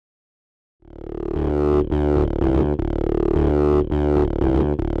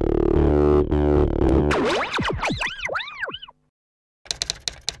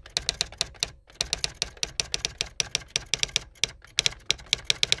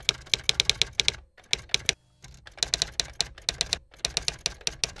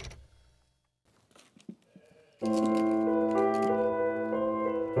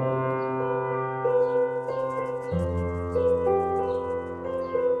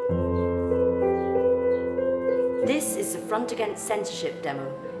Front Against Censorship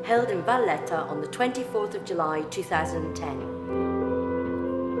demo held in Ir-Realta on the 24th of July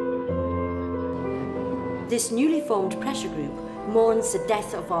 2010. This newly formed pressure group mourns the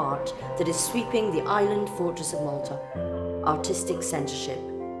death of art that is sweeping the island fortress of Malta, artistic censorship.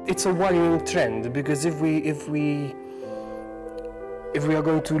 It's a worrying trend because if we are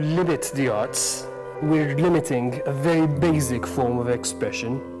going to limit the arts, we're limiting a very basic form of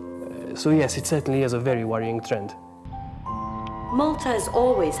expression. So yes, it certainly is a very worrying trend. Malta has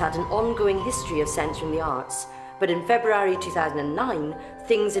always had an ongoing history of censoring the arts, but in February 2009,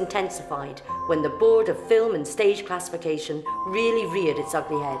 things intensified when the Board of Film and Stage Classification really reared its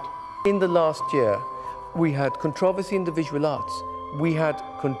ugly head. In the last year, we had controversy in the visual arts, we had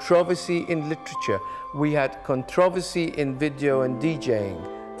controversy in literature, we had controversy in video and DJing.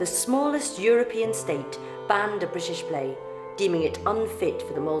 The smallest European state banned a British play, deeming it unfit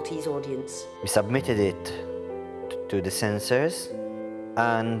for the Maltese audience. We submitted it to the censors,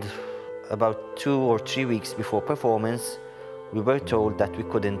 and about 2 or 3 weeks before performance, we were told that we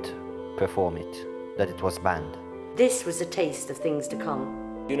couldn't perform it, that it was banned. This was a taste of things to come.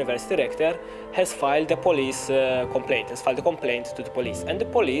 University Rector has filed a police complaint, to the police, and the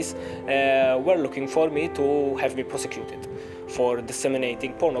police were looking for me to have me prosecuted for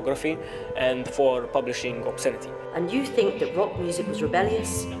disseminating pornography and for publishing obscenity. And you think that rock music was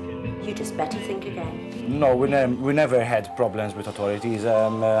rebellious? You just better think again. No, we never had problems with authorities.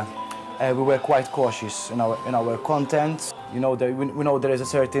 We were quite cautious in our content. You know, we know there is a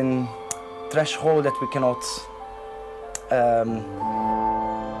certain threshold that we cannot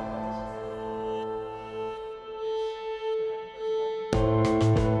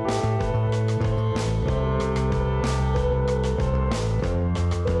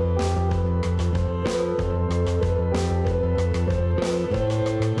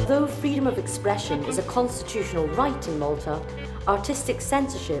Though freedom of expression is a constitutional right in Malta, artistic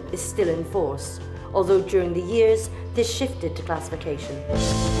censorship is still in force, although during the years this shifted to classification.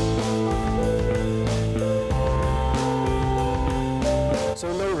 So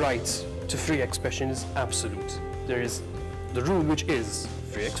no right to free expression is absolute. There is the rule, which is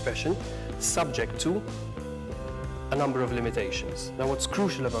free expression, subject to a number of limitations. Now what's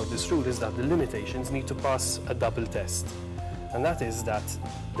crucial about this rule is that the limitations need to pass a double test. And that is that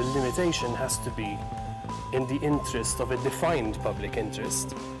the limitation has to be in the interest of a defined public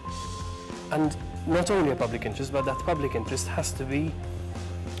interest. And not only a public interest, but that public interest has to be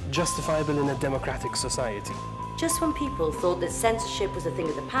justifiable in a democratic society. Just when people thought that censorship was a thing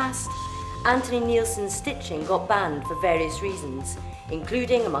of the past, Anthony Nielsen's stitching got banned for various reasons,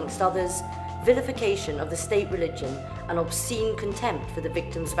 including, amongst others, vilification of the state religion and obscene contempt for the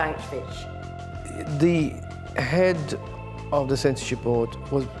victims of Auschwitz. The head of the censorship board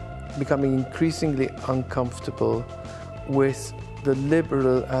was becoming increasingly uncomfortable with the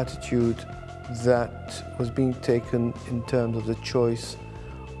liberal attitude that was being taken in terms of the choice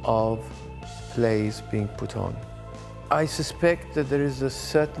of plays being put on. I suspect that there is a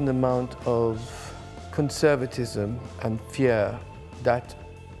certain amount of conservatism and fear that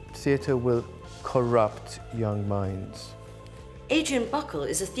theatre will corrupt young minds. Adrian Buckle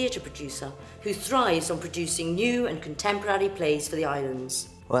is a theatre producer who thrives on producing new and contemporary plays for the islands.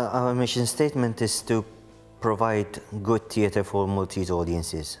 Well, our mission statement is to provide good theatre for Maltese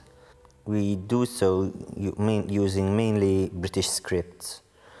audiences. We do so using mainly British scripts.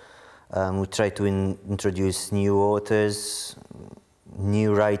 We try to introduce new authors,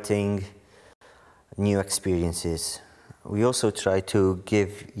 new writing, new experiences. We also try to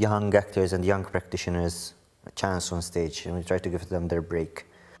give young actors and young practitioners a chance on stage, and we try to give them their break.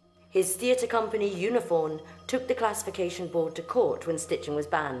 His theatre company, Unifaun, took the classification board to court when stitching was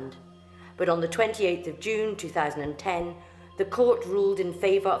banned. But on the 28th of June 2010, the court ruled in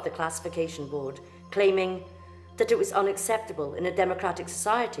favour of the classification board, claiming that it was unacceptable in a democratic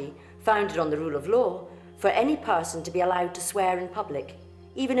society founded on the rule of law for any person to be allowed to swear in public,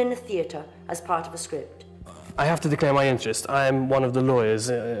 even in a theatre, as part of a script. I have to declare my interest. I am one of the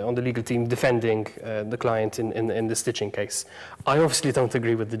lawyers on the legal team defending the client in the stitching case. I obviously don't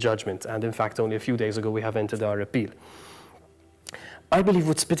agree with the judgment, and in fact only a few days ago we have entered our appeal. I believe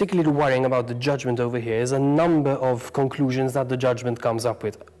what's particularly worrying about the judgment over here is a number of conclusions that the judgment comes up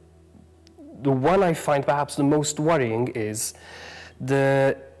with. The one I find perhaps the most worrying is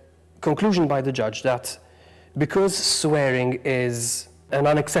the conclusion by the judge that because swearing is an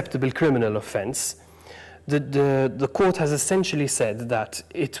unacceptable criminal offence, the court has essentially said that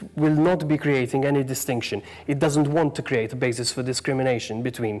it will not be creating any distinction. It doesn't want to create a basis for discrimination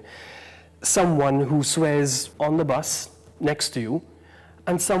between someone who swears on the bus next to you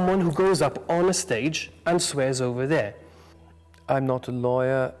and someone who goes up on a stage and swears over there. I'm not a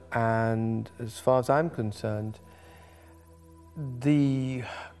lawyer, and as far as I'm concerned, the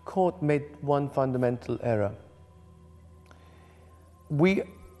court made one fundamental error.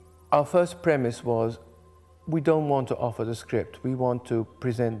 Our first premise was, we don't want to offer the script, we want to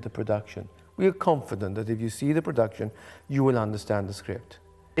present the production. We are confident that if you see the production, you will understand the script.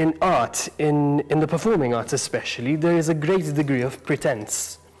 In art, in the performing arts especially, there is a great degree of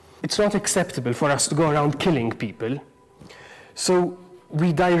pretense. It's not acceptable for us to go around killing people. So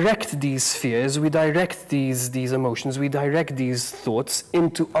we direct these fears, we direct these emotions, we direct these thoughts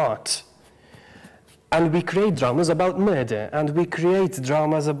into art. And we create dramas about murder, and we create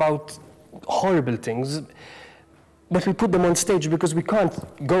dramas about horrible things, but we put them on stage because we can't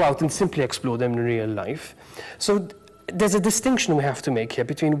go out and simply explore them in real life. So there's a distinction we have to make here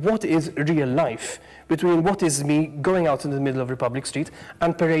between what is real life, between what is me going out in the middle of Republic Street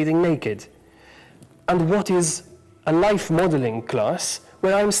and parading naked, and what is a life modeling class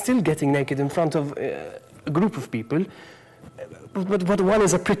where I'm still getting naked in front of a group of people, but one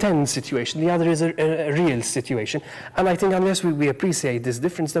is a pretend situation, the other is a real situation. And I think unless we appreciate this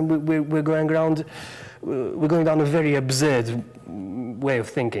difference, then we're going down a very absurd way of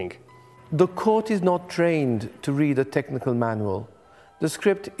thinking. The court is not trained to read a technical manual. The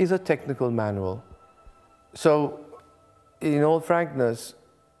script is a technical manual. So, in all frankness,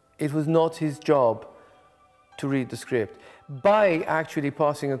 it was not his job to read the script. By actually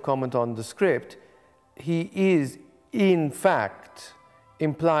passing a comment on the script, he is, in fact,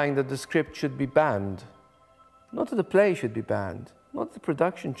 implying that the script should be banned. Not that the play should be banned, not that the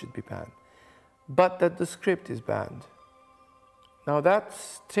production should be banned, but that the script is banned. Now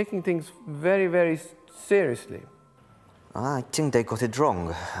that's taking things very, very seriously. I think they got it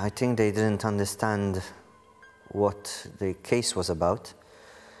wrong. I think they didn't understand what the case was about.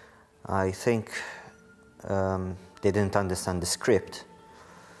 I think they didn't understand the script.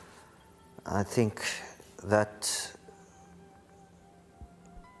 I think that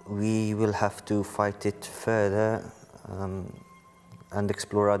we will have to fight it further and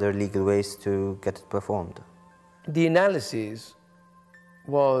explore other legal ways to get it performed. The analysis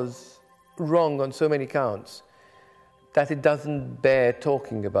was wrong on so many counts that it doesn't bear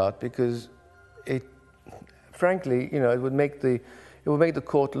talking about, because it, frankly, it would make the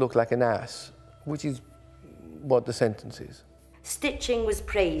court look like an ass, which is what the sentence is. Stitching was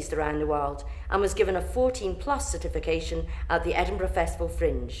praised around the world and was given a 14+ certification at the Edinburgh Festival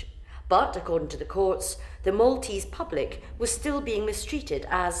Fringe. But, according to the courts, the Maltese public was still being mistreated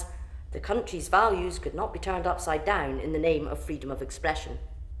as the country's values could not be turned upside down in the name of freedom of expression.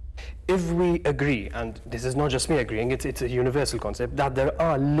 If we agree, and this is not just me agreeing, it's a universal concept, that there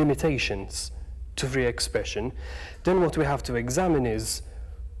are limitations to free expression, then what we have to examine is,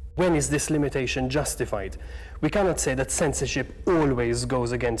 when is this limitation justified? We cannot say that censorship always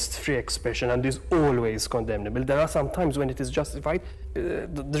goes against free expression and is always condemnable. There are some times when it is justified.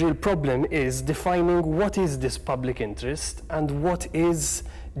 The real problem is defining what is this public interest and what is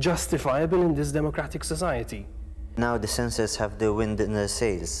justifiable in this democratic society. Now the censors have the wind in their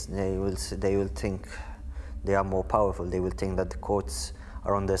sails. They will think they are more powerful. They will think that the courts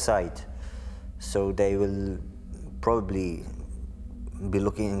are on their side. So they will probably be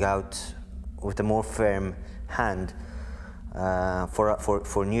looking out with a more firm hand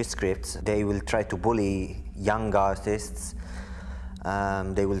for new scripts. They will try to bully young artists.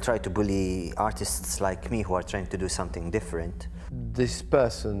 They will try to bully artists like me who are trying to do something different. This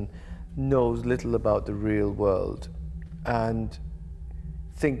person knows little about the real world and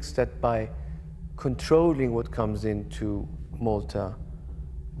thinks that by controlling what comes into Malta,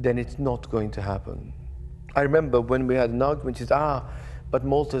 then it's not going to happen. I remember when we had an argument, she said, but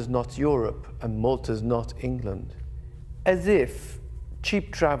Malta's not Europe and Malta's not England. As if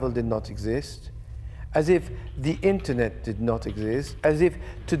cheap travel did not exist, as if the internet did not exist, as if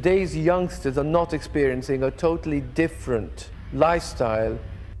today's youngsters are not experiencing a totally different lifestyle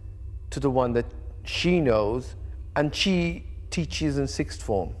to the one that she knows and she teaches in 6th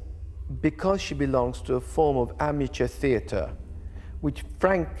form. Because she belongs to a form of amateur theatre, which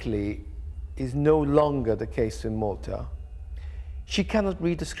frankly is no longer the case in Malta, she cannot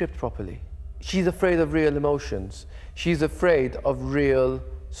read the script properly. She's afraid of real emotions. She's afraid of real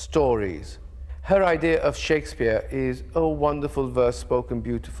stories. Her idea of Shakespeare is a wonderful verse spoken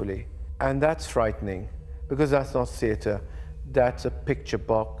beautifully. And that's frightening, because that's not theatre. That's a picture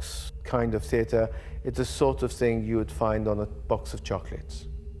box kind of theatre. It's the sort of thing you would find on a box of chocolates.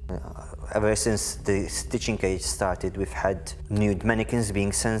 Ever since the stitching case started, we've had nude mannequins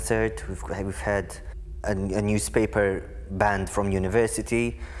being censored. We've had a newspaper banned from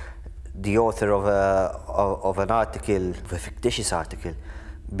university. the author of an article, a fictitious article,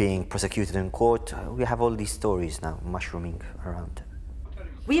 being prosecuted in court. We have all these stories now mushrooming around.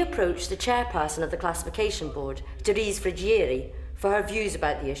 We approached the chairperson of the classification board, Therese Frigieri, for her views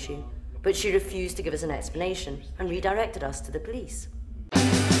about the issue, but she refused to give us an explanation and redirected us to the police.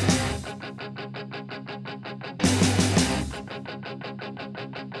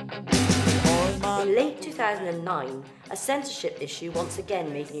 In late 2009, a censorship issue once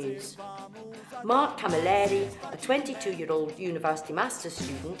again made news. Mark Camilleri, a 22-year-old university master's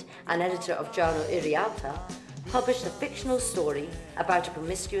student and editor of journal Ir-Realta, published a fictional story about a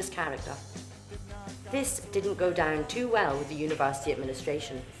promiscuous character. This didn't go down too well with the university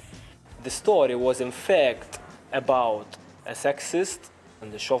administration. The story was in fact about a sexist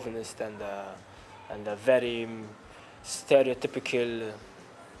and a chauvinist and a very stereotypical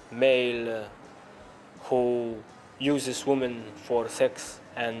male who uses women for sex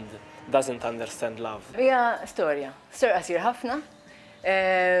and doesn't understand love. Hija storja qasir ħafna.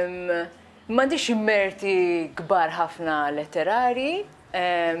 M'għandix immerti kbar ħafna letterari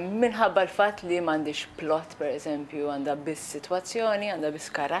minħabba l-fatt li m'għandix plot, pereżempju, għandha biss sitwazzjoni, għandha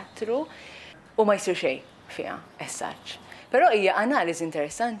biss karattru u ma jsir xejn fiha as such. Però hija analiżi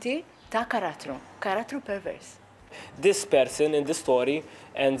interessanti ta' karattru pervers. This person in the story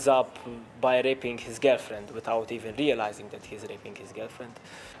ends up by raping his girlfriend without even realizing that he's raping his girlfriend.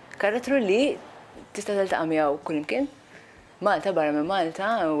 Karattru li tista' teltaqa' miegħu kull imkien, Malta, barra minn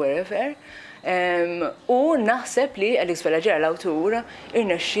Malta, wherever. U naħseb li Alex Felaġera l-awtur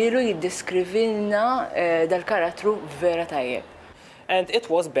irnexxielu jiddeskrivilna dal-karattru vera tajjeb. And it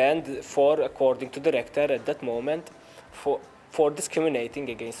was banned for, according to the Rector at that moment, for discriminating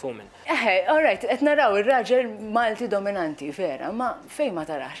against women. All right, qed naraw ir-raġel Malti dominanti, vera, ma fejn ma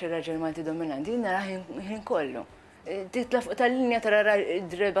tarax ir-raġel Malti dominanti, naraħ ħin kollu. Titla fuq tal-linja tara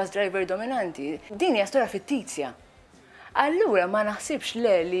bus driver dominanti. Din hija storja fittizja. Allura ma naħsibx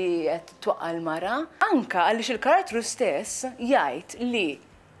li qed twaqqa l-mara, anka għaliex il-karattru stess jgħid li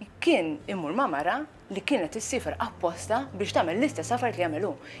kien imur ma' mara li kienet issifar apposta biex tagħmel l-istess affarijiet li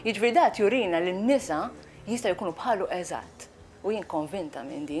jagħmlu. Jiġifieri dat jurina li n-nisa jistgħu jkunu bħalu eżatt. U jien konvinta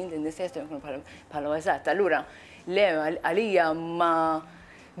minn din li n-nisa jistgħu jkunu bħalu eżatt. Allura le għalija ma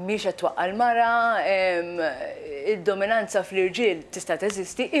mhix qed twaqqa l-mara, id-dominanza fl-irġiel tista'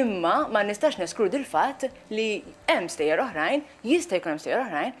 teżisti, imma ma nistax neskludi l-fatt li hemm stejjer oħrajn, jista' jkun hemm stejjer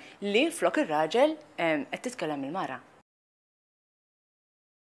oħrajn li flok ir-raġel qed titkellem il-mara.